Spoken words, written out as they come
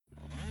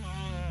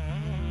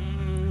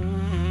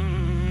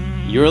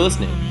You're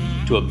listening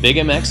to a Big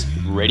MX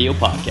radio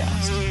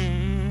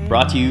podcast,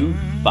 brought to you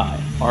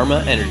by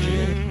Arma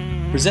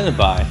Energy, presented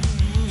by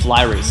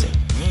Fly Racing,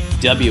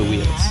 W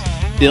Wheels,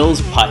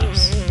 Bill's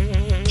Pipes,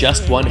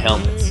 Just One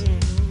Helmets,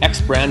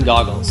 X Brand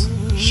Goggles,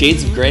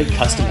 Shades of Grey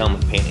Custom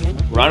Helmet Painting,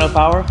 Rhino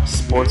Power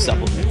Sports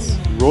Supplements,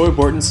 Roy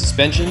Borton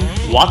Suspension,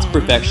 Watts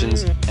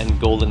Perfections, and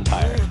Golden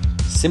Tire.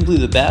 Simply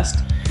the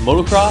best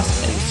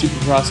motocross and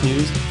supercross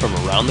news from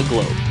around the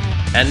globe.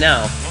 And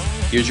now,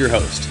 here's your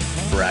host,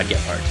 Brad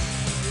Gephardt.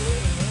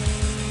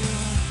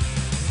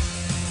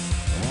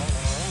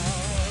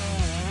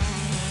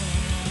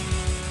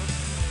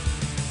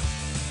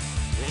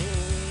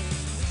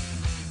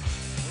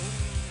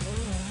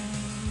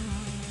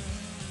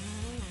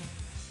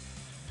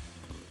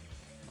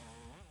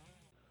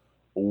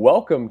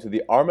 Welcome to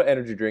the Arma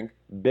Energy Drink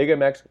Big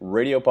MX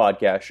radio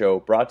podcast show,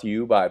 brought to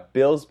you by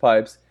Bill's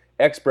Pipes,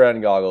 X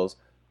Brand Goggles,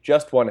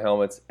 Just One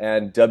Helmets,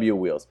 and W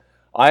Wheels.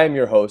 I am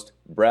your host,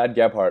 Brad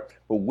Gephardt,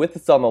 but with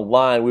us on the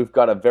line, we've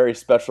got a very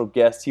special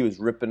guest. He was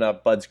ripping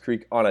up Budds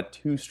Creek on a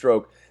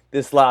two-stroke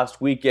this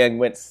last weekend,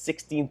 went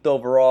 16th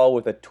overall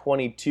with a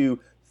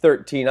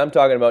 22-13. I'm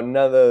talking about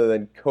none other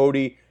than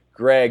Cody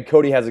Gregg.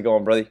 Cody, how's it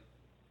going, brother?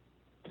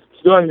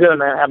 It's doing good,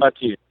 man. How about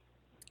you?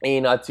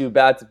 Ain't not too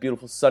bad. It's a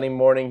beautiful sunny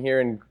morning here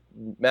in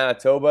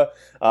Manitoba,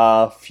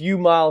 a few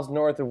miles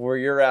north of where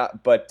you're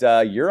at, but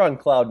you're on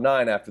cloud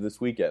nine after this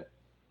weekend.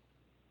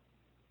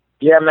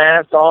 Yeah,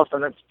 man, it's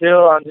awesome. It's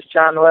still, I'm just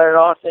trying to let it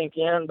all sink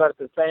in, but at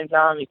the same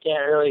time, you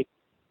can't really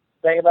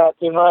think about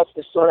it too much.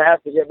 Just sort of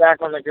have to get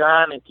back on the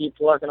grind and keep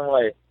plugging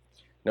away.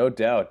 No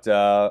doubt.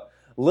 A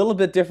little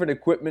bit different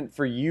equipment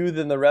for you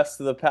than the rest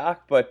of the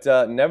pack, but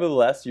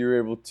nevertheless, you were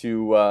able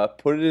to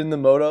put it in the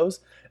motos,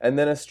 and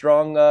then a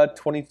strong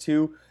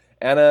 22,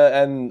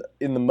 and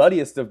in the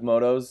muddiest of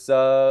motos,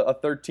 a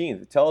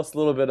 13th. Tell us a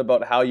little bit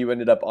about how you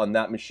ended up on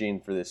that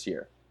machine for this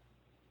year.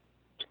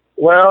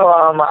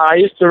 Well, I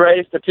used to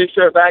race the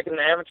two-stroke back in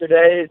the amateur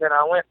days, and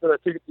I went for the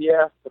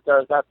 250F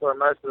because that's where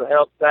most of the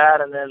help's at.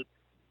 And then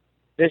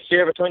this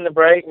year, between the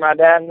break, my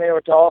dad and me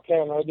were talking,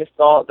 and we just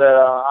thought that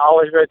I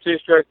always rode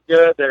two-strokes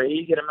good. They're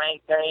easy to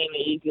maintain,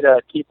 easy to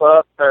keep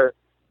up. So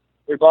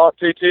we bought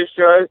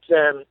two-strokes,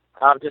 and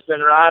I've just been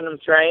riding them,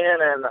 training,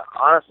 and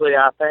honestly,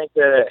 I think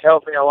that it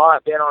helped me a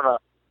lot being on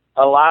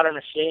a lighter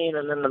machine,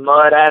 and then the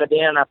mud added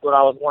in. That's what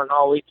I was wanting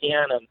all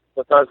weekend, and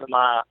because of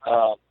my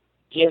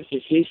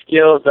GNCC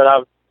skills that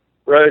I've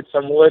rode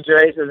some woods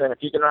races, and if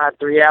you can ride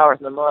 3 hours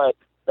in the mud,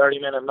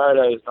 30-minute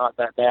moto is not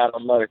that bad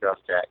on a motocross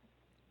track.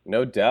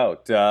 No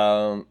doubt.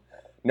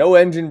 No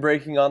engine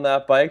braking on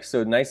that bike,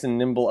 so nice and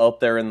nimble out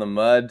there in the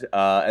mud.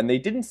 And they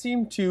didn't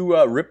seem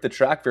to rip the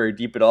track very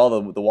deep at all.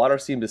 The water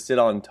seemed to sit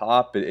on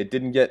top. It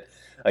didn't get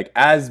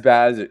as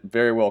bad as it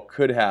very well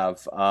could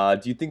have.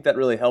 Do you think that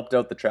really helped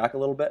out the track a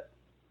little bit?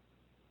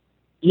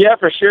 Yeah,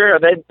 for sure.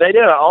 They did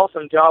an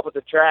awesome job with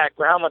the track.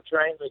 For how much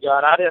rain we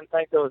got, I didn't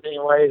think there was any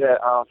way that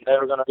they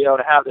were going to be able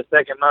to have the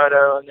second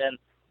moto. And then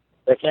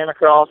they came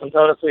across and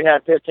told us we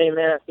had 15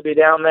 minutes to be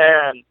down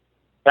there, and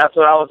that's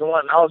what I was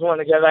wanting. I was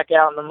wanting to get back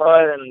out in the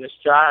mud and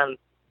just try and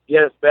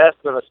get as best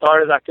of a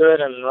start as I could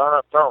and run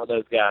up front with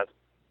those guys.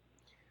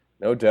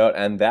 No doubt,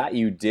 and that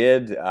you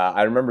did.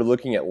 I remember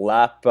looking at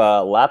lap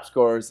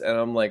scores, and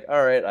I'm like,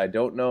 all right, I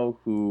don't know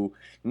who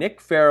Nick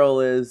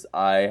Farrell is.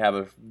 I have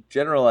a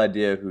general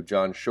idea who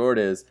John Short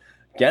is.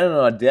 Gannon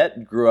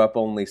Audette grew up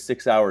only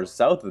 6 hours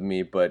south of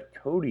me, but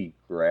Cody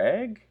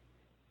Gregg?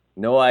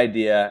 No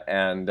idea,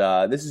 and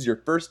this is your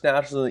first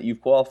national that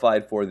you've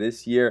qualified for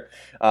this year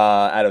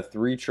out of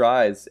 3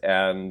 tries,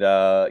 and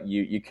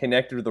you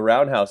connected with the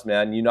roundhouse,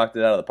 man. You knocked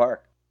it out of the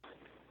park.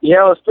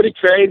 Yeah, it was pretty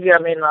crazy.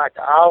 I mean, I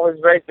always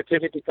raced the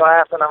 250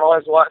 class, and I've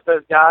always watched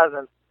those guys,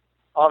 and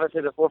obviously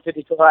the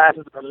 450 class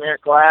is the premier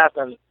class,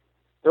 and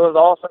it was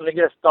awesome to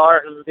get a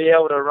start and be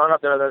able to run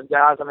up there with those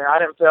guys. I mean, I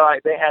didn't feel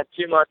like they had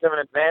too much of an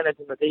advantage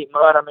in the deep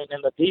mud. I mean,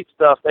 in the deep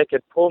stuff, they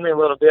could pull me a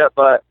little bit,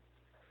 but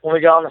when we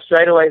got on the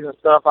straightaways and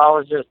stuff, I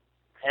was just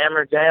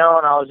hammered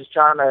down. I was just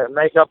trying to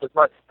make up as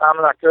much time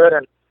as I could,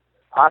 and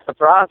I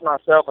surprised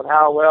myself with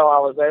how well I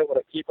was able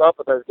to keep up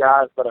with those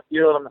guys, but a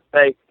few little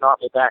mistakes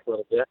knocked me back a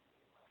little bit.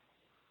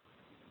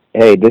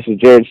 Hey, this is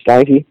Jared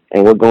Steinke,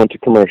 and we're going to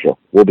commercial.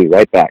 We'll be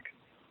right back.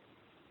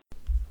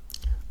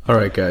 All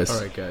right, guys.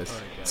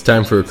 It's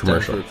time for a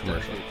commercial.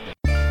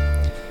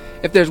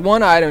 If there's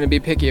one item to be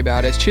picky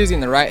about, it's choosing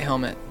the right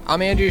helmet.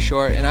 I'm Andrew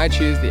Short, and I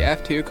choose the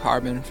F2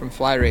 Carbon from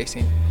Fly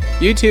Racing.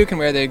 You too can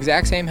wear the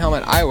exact same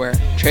helmet I wear,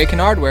 Trey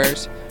Kennard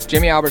wears,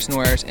 Jimmy Albertson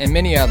wears, and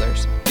many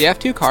others. The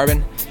F2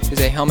 Carbon is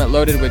a helmet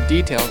loaded with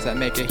details that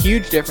make a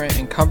huge difference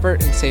in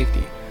comfort and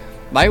safety.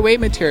 Lightweight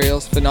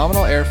materials,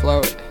 phenomenal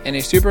airflow, and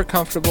a super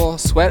comfortable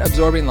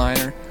sweat-absorbing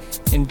liner,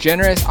 and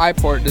generous eye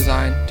port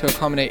design to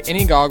accommodate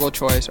any goggle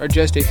choice are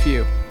just a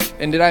few.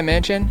 And did I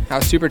mention how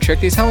super trick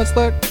these helmets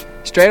look?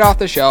 Straight off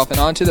the shelf and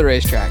onto the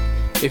racetrack.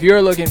 If you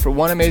are looking for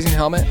one amazing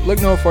helmet,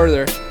 look no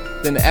further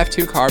than the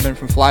F2 Carbon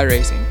from Fly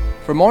Racing.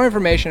 For more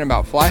information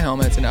about Fly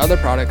helmets and other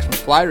products from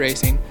Fly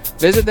Racing,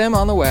 visit them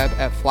on the web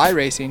at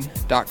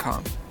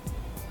flyracing.com.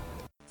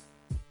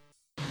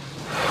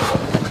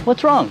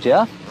 What's wrong,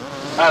 Jeff?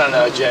 I don't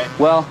know, Jay.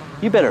 Well,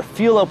 you better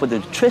fuel up with a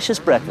nutritious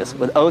breakfast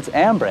with oats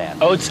and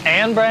bran. Oats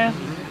and bran?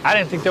 I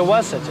didn't think there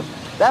was such a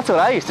thing. That's what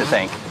I used to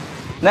think.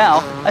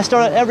 Now, I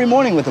start out every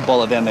morning with a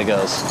bowl of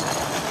Emigos.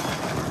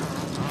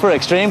 For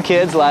extreme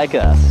kids like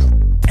us.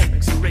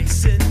 Emig's a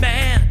racing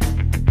man,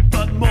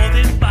 but more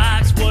than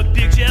bikes, what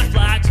Big Jeff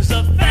likes is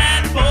a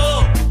fat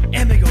bowl.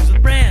 Emigos a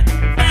brand,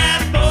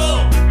 fat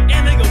bowl.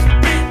 Emigos a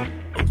brand,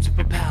 oats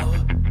for power,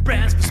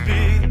 brands for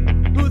speed.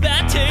 Ooh,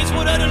 that tastes,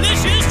 what a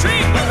delicious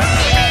treat.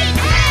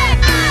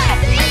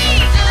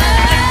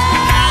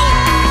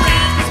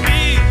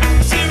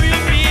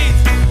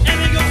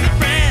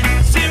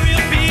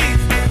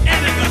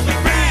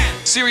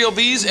 Cereal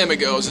B's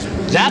Emigos.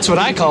 That's what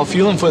I call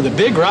fueling for the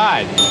big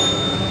ride.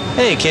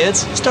 Hey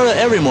kids, start out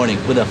every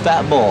morning with a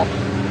fat bowl.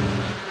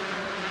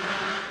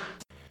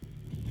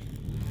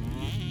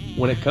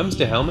 When it comes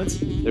to helmets,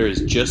 there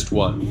is just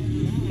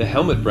one. The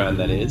helmet brand,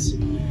 that is.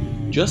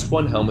 Just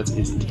One Helmets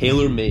is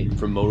tailor-made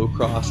for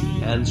motocross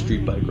and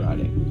street bike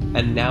riding,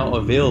 and now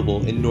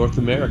available in North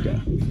America.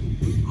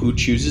 Who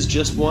chooses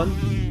Just One?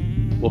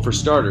 Well, for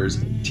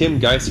starters, Tim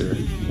Geiser,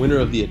 winner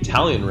of the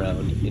Italian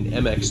round in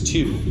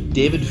MX2,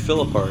 David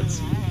Philipparts,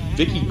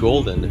 Vicky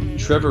Golden,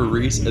 Trevor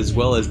Reese, as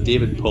well as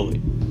David Pulley.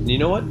 And you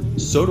know what?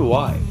 So do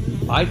I.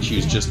 I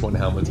choose Just One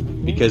Helmets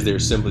because they're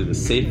simply the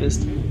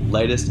safest,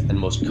 lightest, and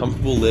most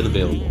comfortable lid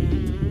available.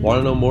 Want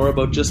to know more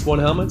about Just One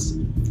Helmets?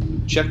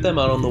 Check them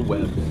out on the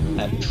web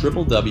at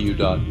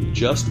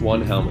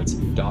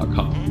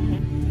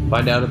www.justonehelmets.com.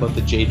 Find out about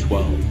the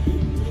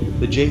J12,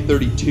 the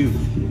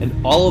J32,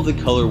 and all of the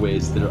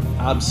colorways that are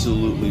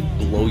absolutely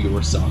blow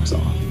your socks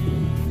off.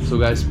 So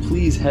guys,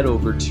 please head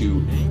over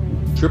to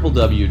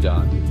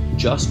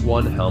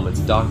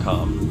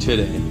www.justonehelmets.com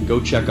today.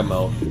 Go check them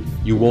out.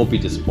 You won't be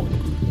disappointed.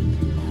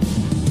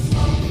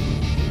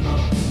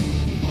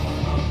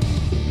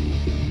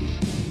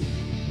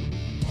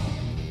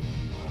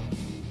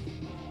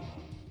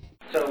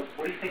 So,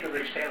 what do you think of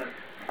Rich Taylor?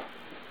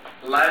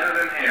 Lighter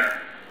than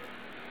air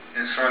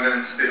and stronger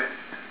than steel.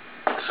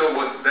 So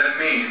what that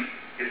means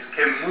is it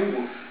can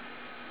move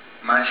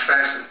much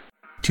faster.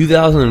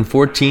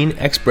 2014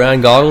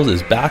 X-Brand Goggles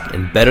is back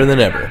and better than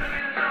ever.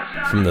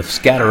 From the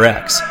Scatter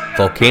X,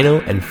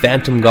 Volcano, and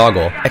Phantom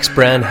Goggle,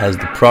 X-Brand has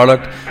the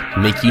product to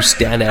make you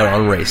stand out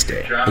on race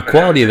day. The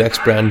quality of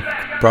X-Brand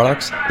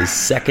products is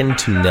second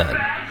to none.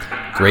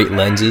 Great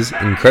lenses,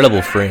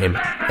 incredible frame,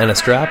 and a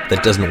strap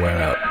that doesn't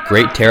wear out.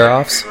 Great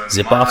tear-offs,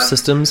 zip-off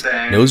systems,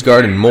 nose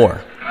guard, and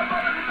more.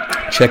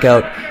 Check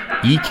out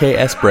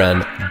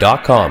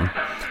eksbrand.com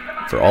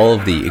for all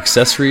of the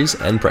accessories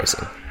and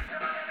pricing.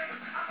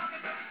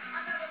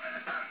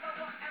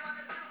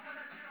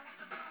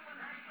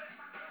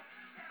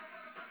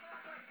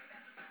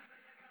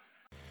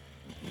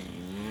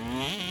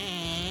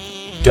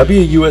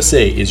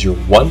 WUSA is your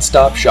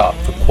one-stop shop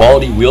for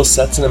quality wheel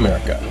sets in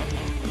America.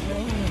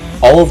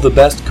 All of the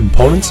best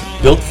components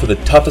built for the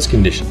toughest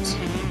conditions.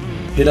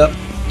 Hit up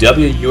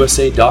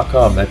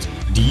WUSA.com, that's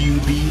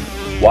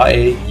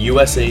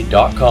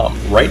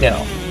DUBYAUSA.com right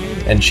now,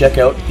 and check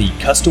out the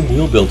custom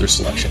wheel builder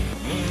selection.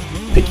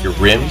 Pick your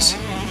rims,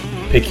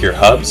 pick your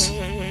hubs,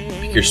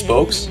 pick your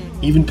spokes,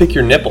 even pick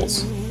your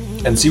nipples,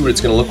 and see what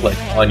it's going to look like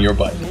on your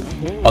bike.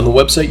 On the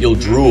website, you'll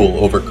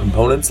drool over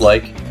components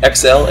like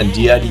XL and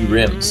DID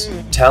rims,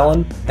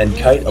 Talon and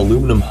Kite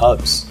aluminum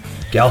hubs,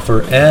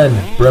 Galfer and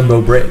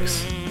Brembo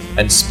brakes,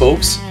 and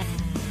spokes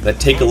that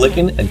take a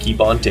licking and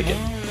keep on ticking.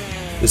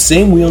 The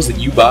same wheels that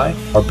you buy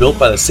are built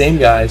by the same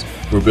guys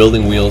who are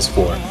building wheels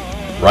for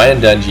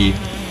Ryan Dungey,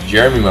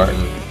 Jeremy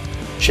Martin,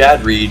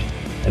 Chad Reed,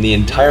 and the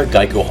entire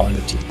Geico Honda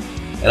team.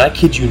 And I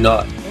kid you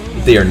not,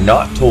 they are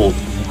not told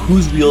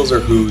whose wheels are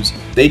whose,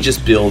 they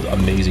just build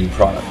amazing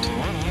product.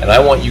 And I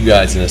want you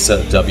guys in a set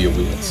of W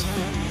wheels.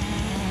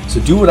 So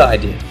do what I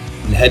did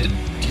and head to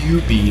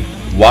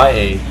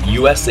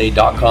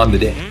DUBYAUSA.com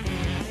today.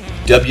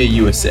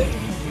 WUSA,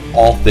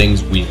 all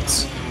things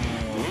wheels.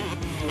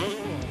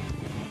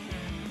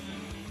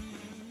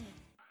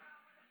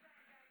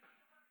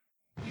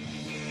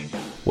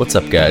 What's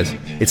up, guys?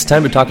 It's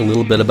time to talk a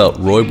little bit about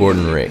Roy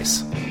Borden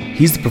Race.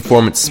 He's the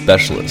performance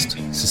specialist.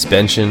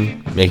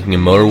 Suspension, making a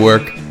motor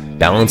work,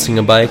 balancing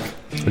a bike,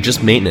 or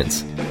just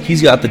maintenance.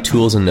 He's got the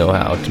tools and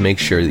know-how to make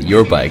sure that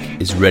your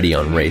bike is ready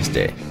on race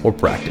day or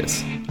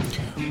practice.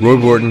 Roy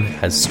Borden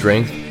has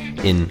strength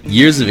in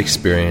years of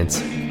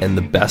experience and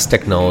the best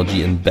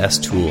technology and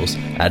best tools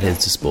at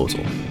his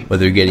disposal.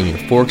 Whether you're getting your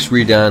forks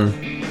redone,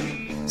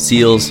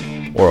 seals,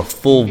 or a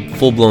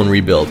full-blown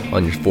rebuild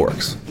on your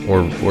forks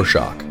or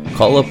shock.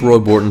 Call up Roy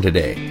Borden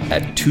today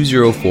at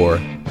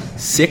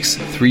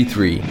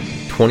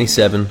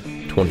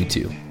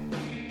 204-633-2722.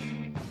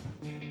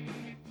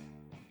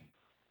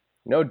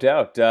 No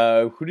doubt.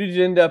 Who did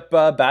you end up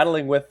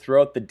battling with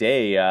throughout the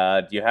day?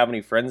 Do you have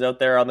any friends out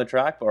there on the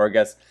track? Or I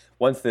guess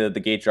once the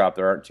gate dropped,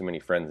 there aren't too many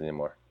friends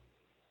anymore.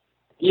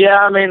 Yeah,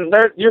 I mean,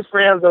 your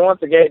friends, and once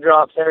the gate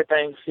drops,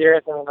 everything's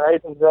serious, and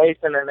racing's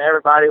racing, and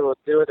everybody will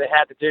do what they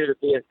have to do to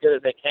be as good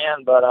as they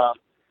can. But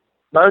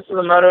most of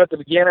the moto at the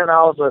beginning,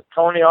 I was with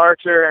Tony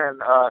Archer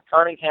and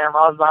Cunningham.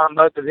 I was behind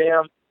both of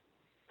them,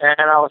 and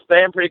I was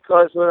staying pretty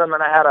close with them,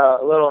 and I had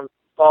a little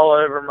fall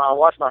over. I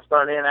watched my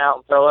front end out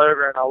and fell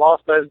over, and I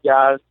lost those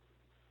guys.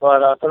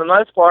 But for the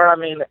most part, I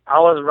mean, I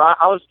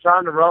was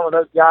trying to run with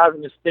those guys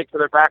and just stick to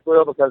their back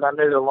wheel because I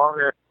knew the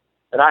longer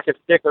that I could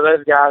stick with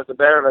those guys, the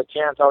better of a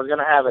chance I was going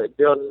to have at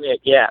building me a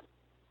gap.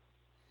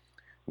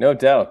 No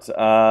doubt.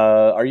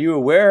 Are you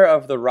aware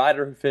of the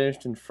rider who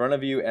finished in front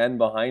of you and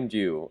behind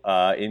you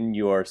in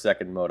your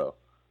second moto?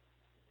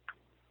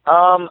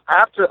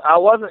 After I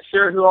wasn't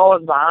sure who all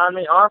was behind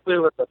me. Honestly,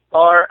 with the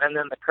start and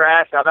then the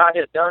crash, I about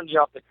hit Dungy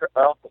off the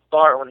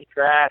start when he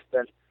crashed,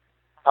 and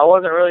I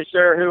wasn't really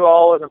sure who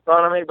all was in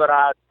front of me. But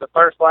the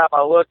first lap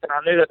I looked and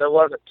I knew that there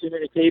wasn't too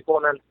many people,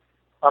 and then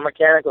my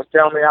mechanic was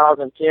telling me I was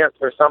in 10th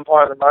for some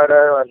part of the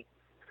moto, and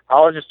I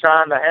was just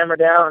trying to hammer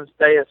down and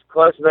stay as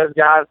close to those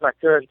guys as I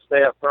could and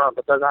stay up front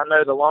because I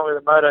know the longer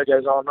the moto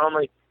goes on,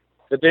 normally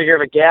the bigger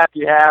of a gap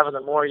you have and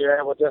the more you're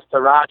able just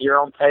to ride your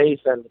own pace,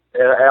 and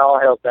it all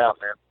helped out,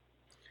 man.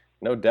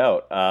 No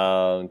doubt.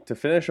 To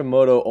finish a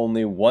moto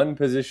only one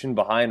position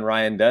behind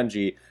Ryan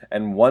Dungey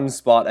and one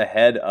spot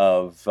ahead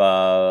of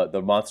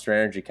the Monster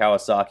Energy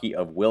Kawasaki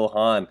of Will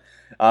Hahn.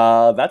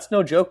 That's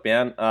no joke,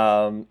 man.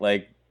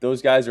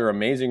 Those guys are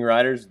amazing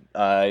riders.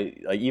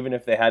 Even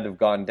if they had to have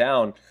gone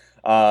down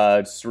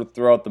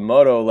throughout the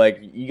moto,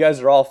 you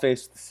guys are all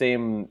faced the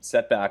same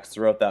setbacks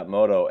throughout that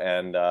moto,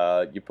 and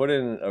you put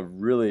in a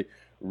really,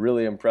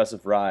 really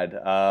impressive ride.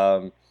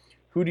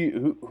 Who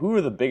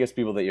are the biggest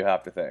people that you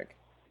have to thank?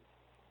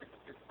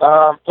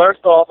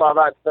 First off, I'd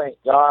like to thank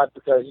God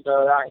because,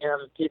 without him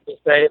keeping me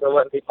safe, it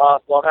wouldn't be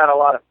possible. I've had a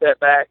lot of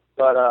setbacks,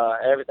 but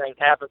everything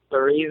happens for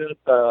a reason.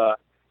 So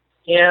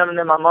him and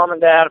then my mom and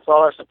dad for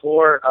all their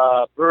support.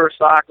 Brewer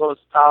Cycles,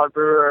 Tyler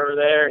Brewer over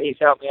there, he's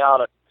helped me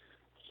out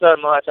so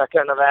much. I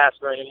couldn't have asked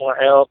for any more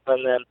help.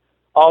 And then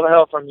all the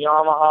help from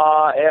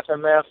Yamaha,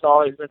 FMF's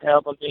always been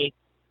helping me.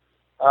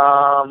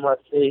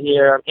 Let's see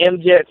here.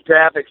 MJets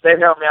Graphics, they've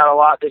helped me out a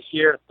lot this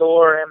year.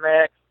 Thor,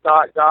 MX,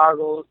 Stock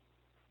Goggles,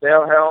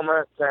 Bell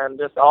Helmets, and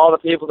just all the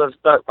people that have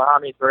stuck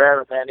behind me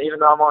forever, man. Even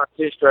though I'm on a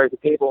two-stroke, the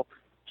people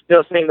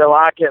still seem to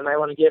like it, and they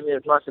want to give me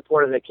as much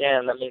support as they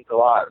can. That means a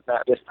lot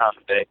at this time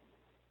of day.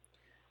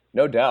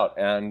 No doubt.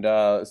 And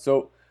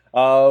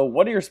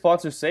what do your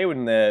sponsors say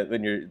when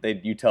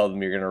you tell them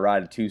you're going to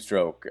ride a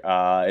two-stroke?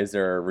 Is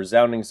there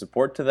resounding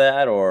support to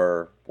that,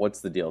 or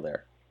what's the deal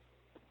there?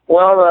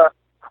 Well,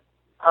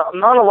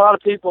 not a lot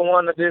of people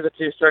want to do the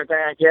two-stroke thing,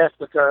 I guess,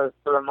 because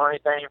for the money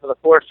thing for the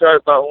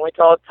four-stroke. But when we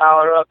called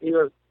Tyler up, he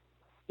was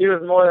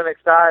more than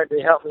excited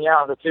to help me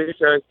out with the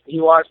two-stroke. He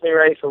watched me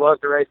race or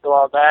loved to race a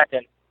while back,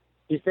 and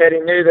he said he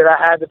knew that I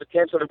had the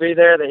potential to be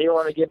there, that he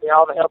wanted to give me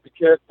all the help he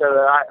could so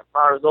that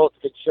my results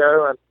could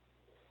show. And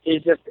he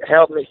just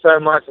helped me so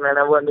much, man.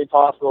 That wouldn't be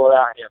possible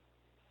without him.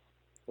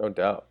 No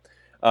doubt.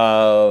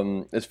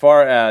 As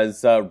far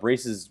as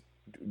races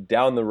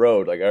down the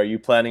road, are you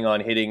planning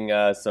on hitting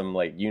some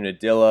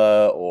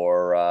Unadilla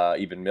or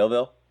even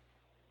Millville?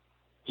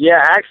 Yeah,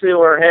 actually,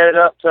 we're headed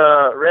up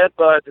to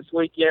Redbud this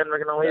weekend.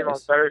 We're going to leave on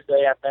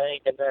Thursday, I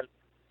think, and then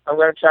I'm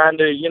going to try and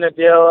do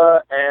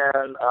Unadilla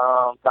and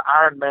the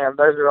Ironman.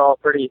 Those are all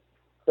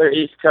they're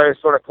East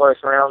Coast, sort of close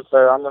around, so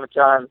I'm going to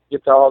try and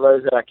get to all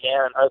those that I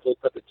can and hopefully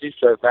put the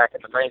two-stroke back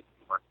in the main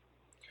one.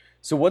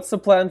 So what's the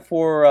plan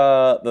for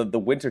the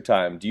winter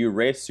time? Do you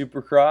race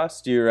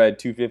Supercross? Do you ride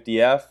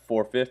 250F,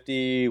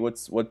 450?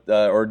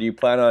 Or do you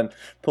plan on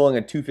pulling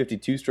a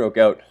 252 stroke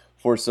out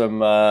for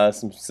some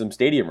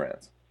stadium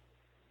runs?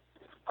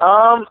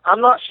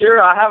 I'm not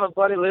sure. I have a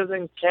buddy who lives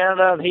in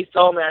Canada, and he's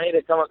told me I need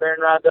to come up there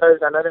and ride those.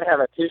 I know they have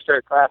a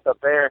two-stroke class up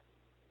there.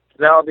 So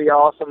that would be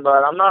awesome,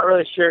 but I'm not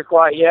really sure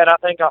quite yet. I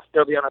think I'll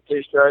still be on a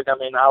two-stroke. I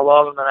mean, I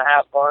love them and I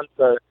have fun,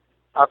 so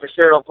I for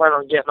sure don't plan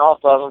on getting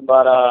off of them,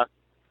 but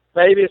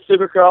maybe a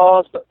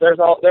Supercross. There's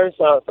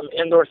some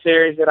indoor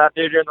series that I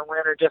do during the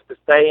winter just to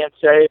stay in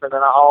shape, and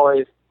then I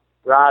always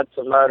ride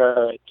some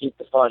moto and keep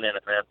the fun in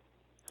it, man.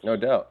 No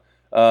doubt.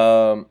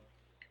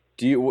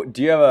 Do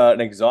you have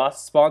an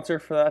exhaust sponsor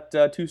for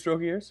that two-stroke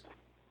of yours?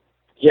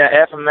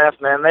 Yeah,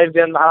 FMF, man. They've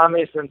been behind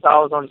me since I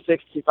was on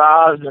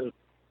 65s, and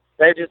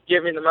they just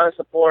give me the most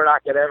support I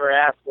could ever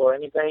ask for.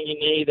 Anything you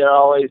need, they're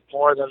always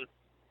more than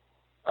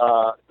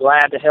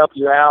glad to help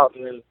you out.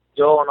 And then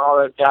Joel and all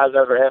those guys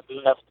over at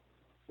FMF,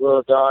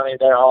 Will Donnie,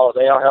 they all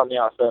help me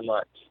out so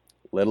much.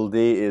 Little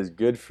D is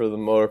good for the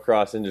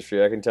motocross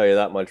industry. I can tell you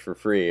that much for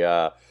free.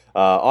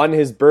 On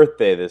his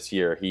birthday this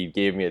year, he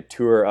gave me a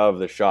tour of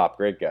the shop.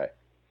 Great guy.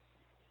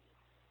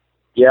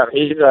 Yeah,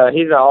 he's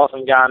an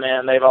awesome guy,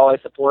 man. They've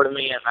always supported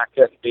me, and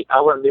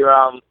I wouldn't be where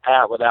I'm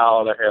at without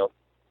all their help.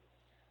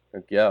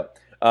 Yeah.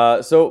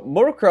 So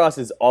motocross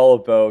is all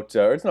about,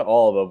 or it's not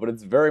all about, but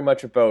it's very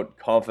much about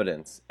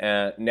confidence.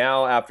 And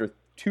now, after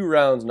 2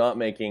 rounds not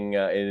making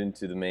it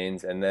into the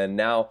mains, and then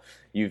now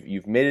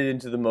you've made it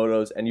into the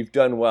motos, and you've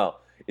done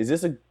well. Is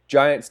this a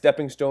giant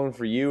stepping stone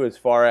for you as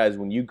far as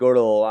when you go to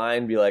the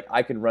line, be like,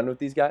 I can run with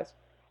these guys?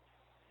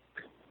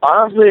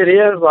 Honestly, it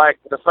is. Like,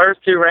 the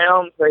first 2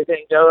 rounds, they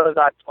didn't go as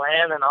I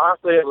planned, and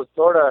honestly, it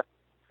sort of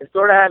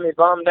had me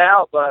bummed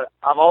out, but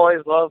I've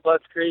always loved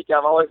Butts Creek.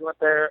 I've always went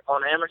there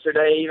on amateur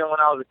day, even when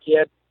I was a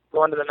kid,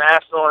 going to the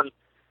National, and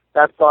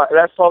that's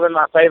probably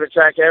my favorite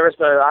track ever,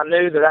 so I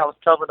knew that was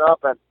coming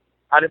up, and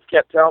I just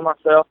kept telling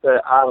myself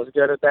that I was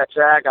good at that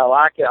track. I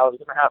like it. I was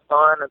going to have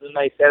fun, and then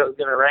they said it was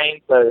going to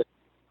rain, so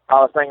I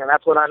was thinking,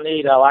 that's what I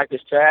need. I like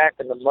this track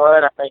and the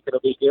mud. I think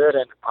it'll be good,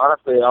 and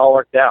honestly, it all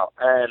worked out,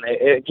 and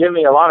it gave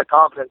me a lot of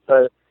confidence,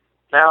 so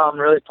now I'm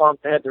really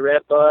pumped to head to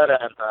Redbud,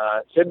 and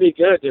it should be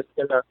good. Just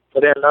going to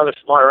put in another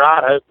smart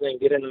ride, hopefully, and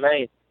get in the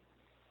main.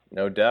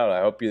 No doubt.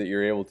 I hope that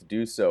you're able to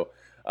do so.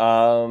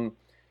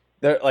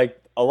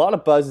 A lot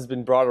of buzz has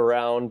been brought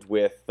around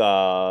with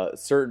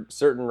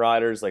certain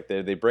riders. Like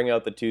they bring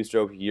out the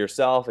 2-stroke.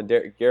 Yourself and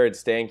Garrett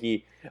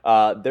Stanke.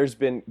 There's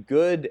been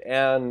good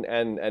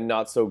and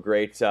not so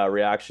great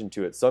reaction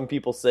to it. Some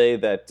people say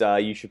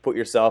that you should put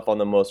yourself on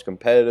the most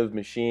competitive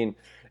machine,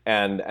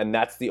 and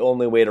that's the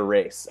only way to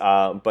race.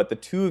 But the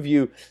two of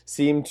you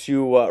seem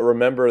to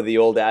remember the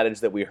old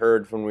adage that we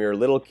heard when we were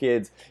little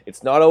kids.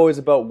 It's not always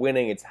about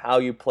winning, it's how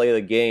you play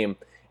the game.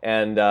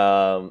 And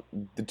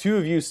the two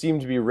of you seem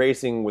to be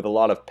racing with a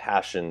lot of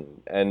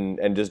passion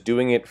and just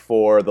doing it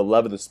for the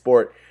love of the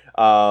sport.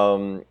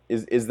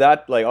 Is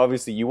that, like,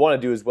 obviously you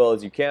want to do as well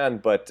as you can,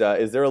 but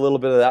is there a little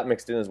bit of that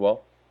mixed in as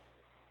well?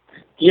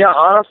 Yeah,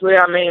 honestly,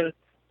 I mean,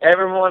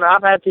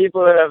 I've had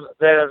people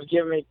that have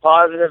given me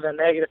positive and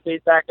negative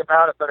feedback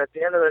about it, but at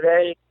the end of the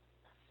day,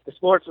 the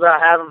sport's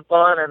about having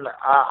fun, and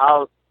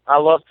I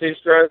love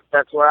 2-strokes.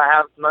 That's where I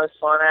have the most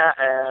fun at,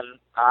 and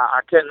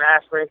I couldn't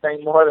ask for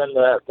anything more than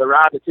the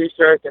ride the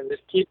 2-stroke and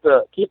just keep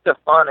the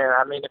fun in.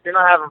 I mean, if you're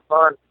not having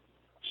fun,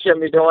 you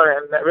shouldn't be doing it.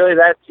 And really,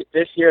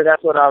 this year,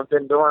 that's what I've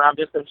been doing. I've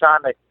just been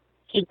trying to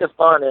keep the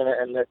fun in it,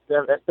 and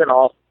it's been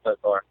awesome so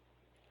far.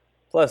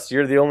 Plus,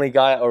 you're the only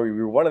guy, or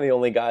you're one of the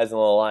only guys on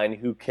the line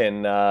who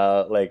can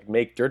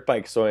make dirt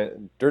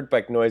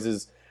bike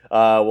noises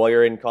while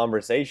you're in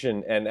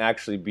conversation and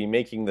actually be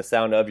making the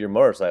sound of your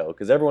motorcycle.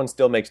 Because everyone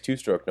still makes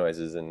 2-stroke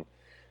noises, and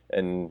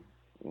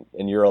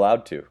you're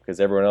allowed to, because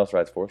everyone else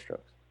rides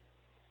 4-strokes.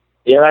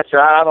 Yeah, that's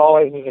right. I've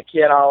always, as a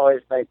kid, I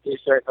always make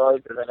 2-stroke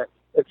noises, and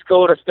it's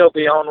cool to still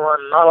be on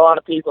one. Not a lot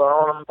of people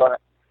are on them, but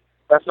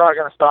that's not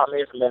going to stop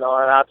me from being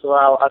on it.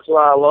 That's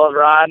why I love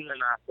riding, and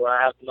that's where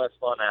I have the most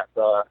fun at.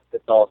 So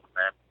it's awesome,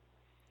 man.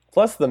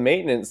 Plus the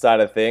maintenance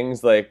side of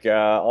things,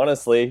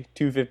 honestly,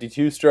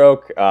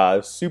 252-stroke,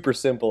 super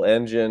simple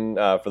engine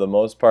for the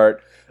most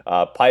part,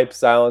 pipe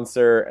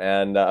silencer,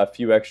 and a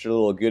few extra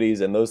little goodies,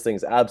 and those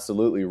things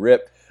absolutely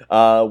rip.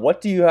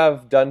 What do you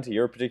have done to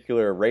your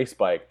particular race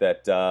bike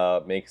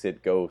that makes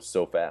it go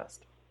so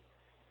fast?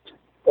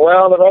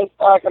 Well, the race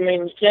bike, I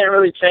mean, you can't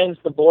really change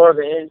the bore of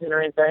the engine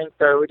or anything,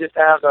 so we just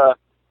have our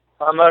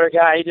motor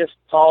guy, he just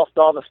tossed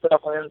all the stuff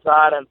on the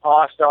inside and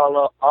polished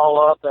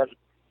all up, and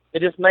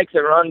it just makes it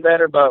run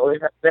better, but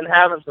we've been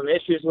having some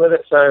issues with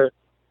it, so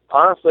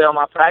honestly, on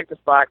my practice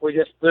bike, we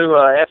just threw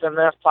a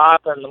FMF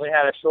pipe, and we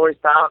had a shorty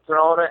silencer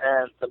on it,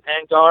 and some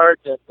hand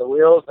guards, and the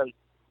wheels, and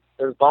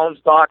there's bone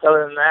stock.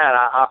 Other than that,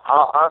 I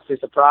honestly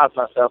surprised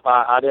myself.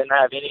 I didn't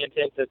have any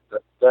intention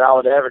that I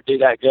would ever do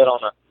that good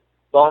on a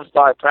bone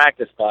stock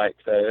practice bike,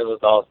 so it was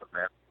awesome,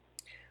 man.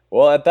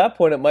 Well, at that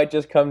point, it might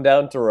just come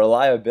down to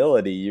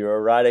reliability. You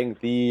are riding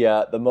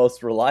the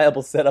most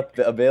reliable setup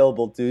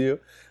available to you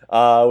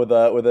with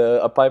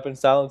a pipe and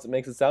silence. It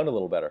makes it sound a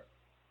little better.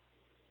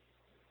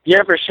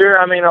 Yeah, for sure.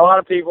 I mean, a lot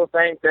of people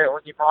think that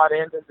when you mod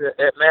engines,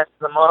 it messes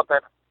them up,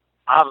 and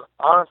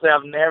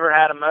I've never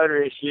had a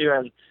motor issue,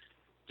 and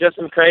just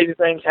some crazy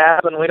things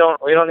happen. We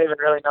don't even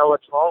really know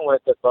what's wrong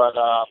with it, but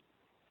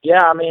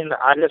yeah, I mean,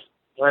 I just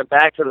went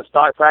back to the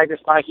stock practice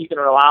bike. You can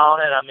rely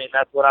on it. I mean,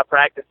 that's what I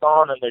practice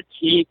on, and they're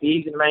cheap,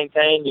 easy to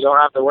maintain. You don't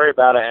have to worry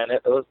about it, and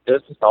it was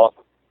just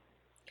awesome.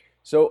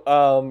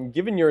 So,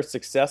 given your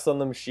success on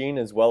the machine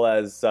as well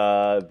as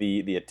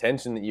the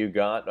attention that you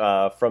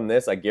got from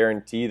this, I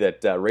guarantee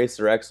that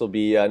Racer X will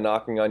be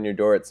knocking on your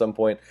door at some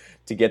point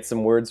to get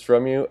some words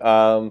from you.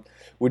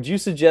 Would you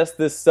suggest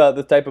this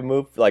type of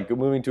move, like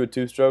moving to a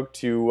 2-stroke,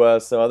 to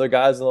some other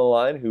guys on the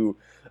line who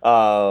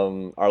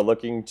are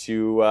looking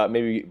to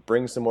maybe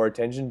bring some more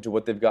attention to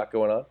what they've got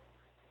going on?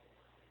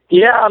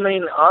 Yeah, I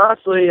mean,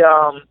 honestly,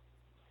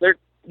 they're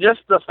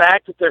just the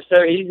fact that they're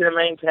so easy to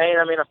maintain.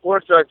 I mean, a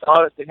 4-stroke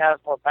obviously has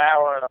more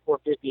power, and a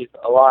 450 is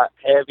a lot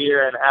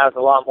heavier and has a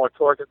lot more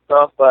torque and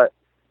stuff, but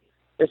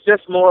it's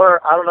just more,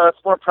 I don't know,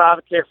 it's more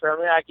privateer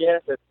friendly, I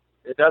guess.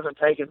 It doesn't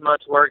take as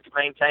much work to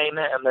maintain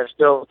it, and they're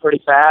still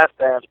pretty fast,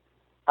 and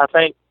I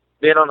think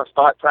being on a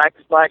stock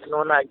practice bike and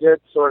doing that good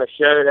sort of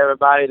showed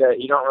everybody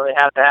that you don't really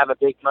have to have a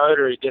big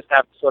motor. You just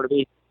have to sort of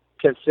be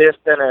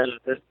consistent and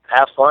just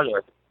have fun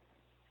with it.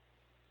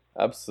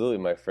 Absolutely,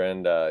 my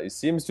friend. It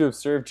seems to have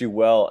served you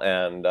well,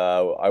 and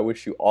I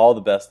wish you all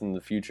the best in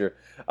the future.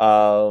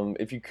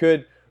 If you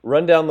could,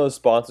 run down those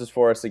sponsors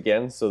for us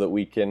again so that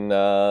we can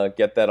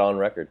get that on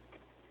record.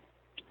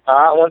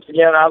 Once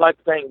again, I'd like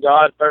to thank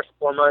God, first and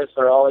foremost,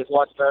 for always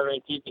watching over me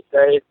and keep me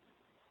safe.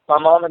 my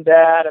mom and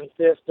dad and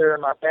sister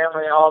and my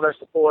family and all their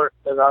support,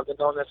 because I've been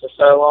doing this for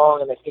so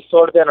long, and it's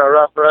sort of been a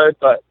rough road,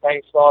 but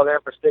thanks to all of them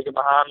for sticking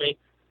behind me.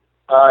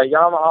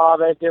 Yamaha,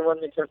 they've been with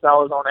me since I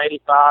was on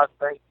 85.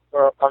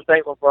 I'm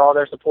thankful for all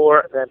their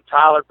support. And then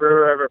Tyler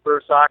Brewer over at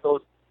Brewer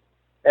Cycles,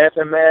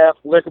 FMF,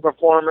 Liquid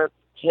Performance,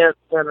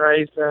 Henson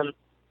Racing,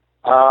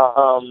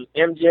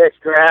 MGX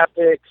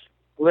Graphics,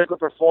 Liquid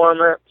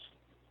Performance,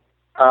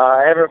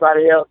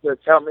 everybody else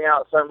that's helped me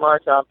out so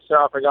much. I'm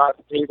sure I forgot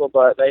some people,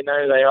 but they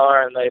know who they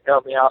are, and they've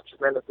helped me out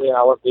tremendously, and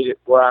I wouldn't be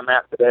where I'm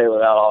at today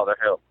without all their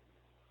help.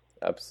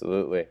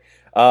 Absolutely.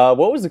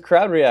 What was the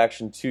crowd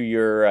reaction to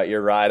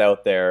your ride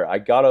out there? I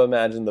got to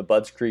imagine the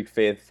Budds Creek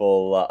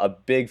faithful, a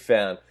big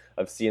fan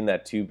of seeing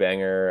that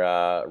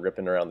two-banger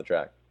ripping around the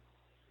track.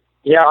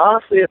 Yeah,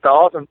 honestly, it's an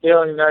awesome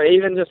feeling. You know,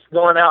 even just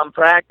going out and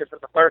practice in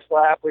the first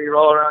lap where you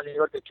roll around and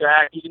you look at the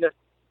track, you can just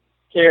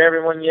hear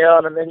everyone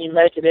yelling, and then you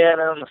make it in,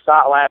 and on the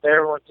stop lap,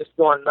 everyone's just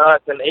going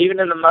nuts. And even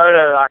in the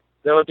moto, like,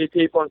 there would be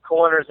people in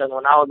corners, and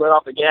when I would let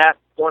off the gas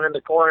going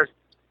into corners,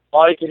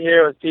 all you could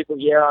hear was people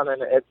yelling,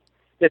 and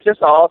it's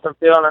just an awesome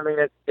feeling. I mean,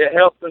 it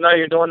helps to know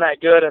you're doing that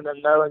good, and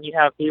then knowing you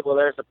have people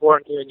there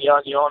supporting you and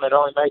yelling you on, it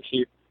only makes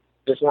you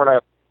just want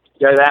to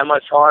go that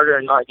much harder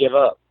and not give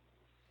up.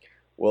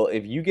 Well,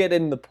 if you get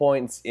in the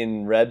points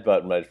in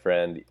Redbutt, my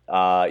friend,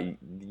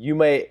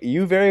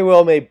 you very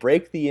well may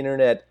break the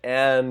internet,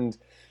 and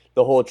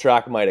the whole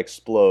track might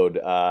explode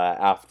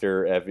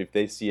after if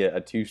they see a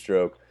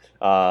two-stroke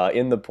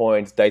in the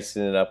points,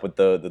 dicing it up with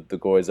the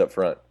guys up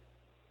front.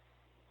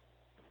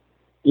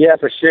 Yeah,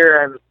 for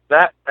sure, and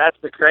that's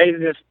the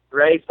craziest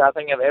race I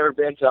think I've ever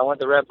been to. I went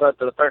to Redbutt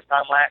for the first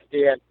time last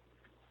year, and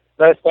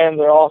those fans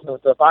are awesome.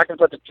 So if I can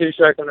put the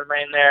two-stroke in the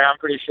main there, I'm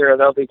pretty sure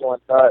they'll be going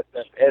nuts.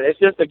 And it's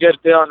just a good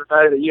feeling to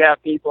know that you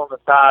have people on the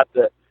side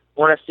that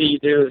want to see you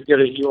do as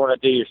good as you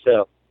want to do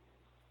yourself.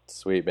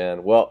 Sweet,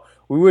 man. Well,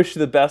 we wish you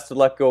the best of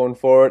luck going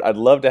forward. I'd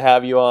love to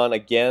have you on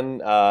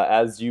again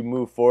as you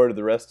move forward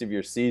the rest of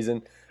your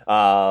season.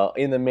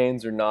 In the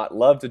mains or not,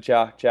 love to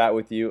chat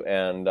with you.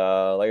 And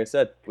like I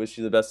said, wish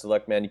you the best of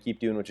luck, man. You keep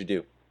doing what you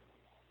do.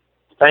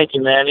 Thank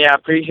you, man. Yeah, I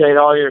appreciate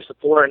all your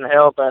support and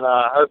help, and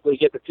hopefully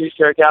get the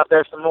two-stroke out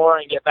there some more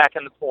and get back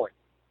in the point.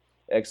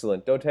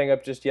 Excellent. Don't hang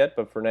up just yet,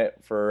 but for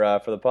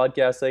the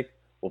podcast's sake,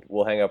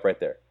 we'll hang up right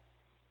there.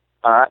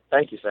 All right.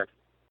 Thank you, sir.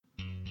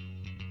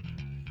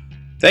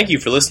 Thank you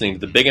for listening to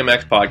the Big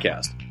MX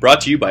Podcast, brought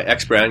to you by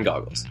X Brand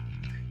Goggles.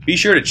 Be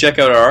sure to check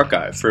out our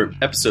archive for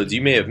episodes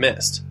you may have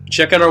missed.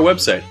 Check out our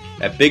website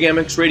at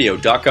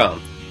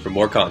bigmxradio.com for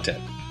more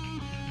content.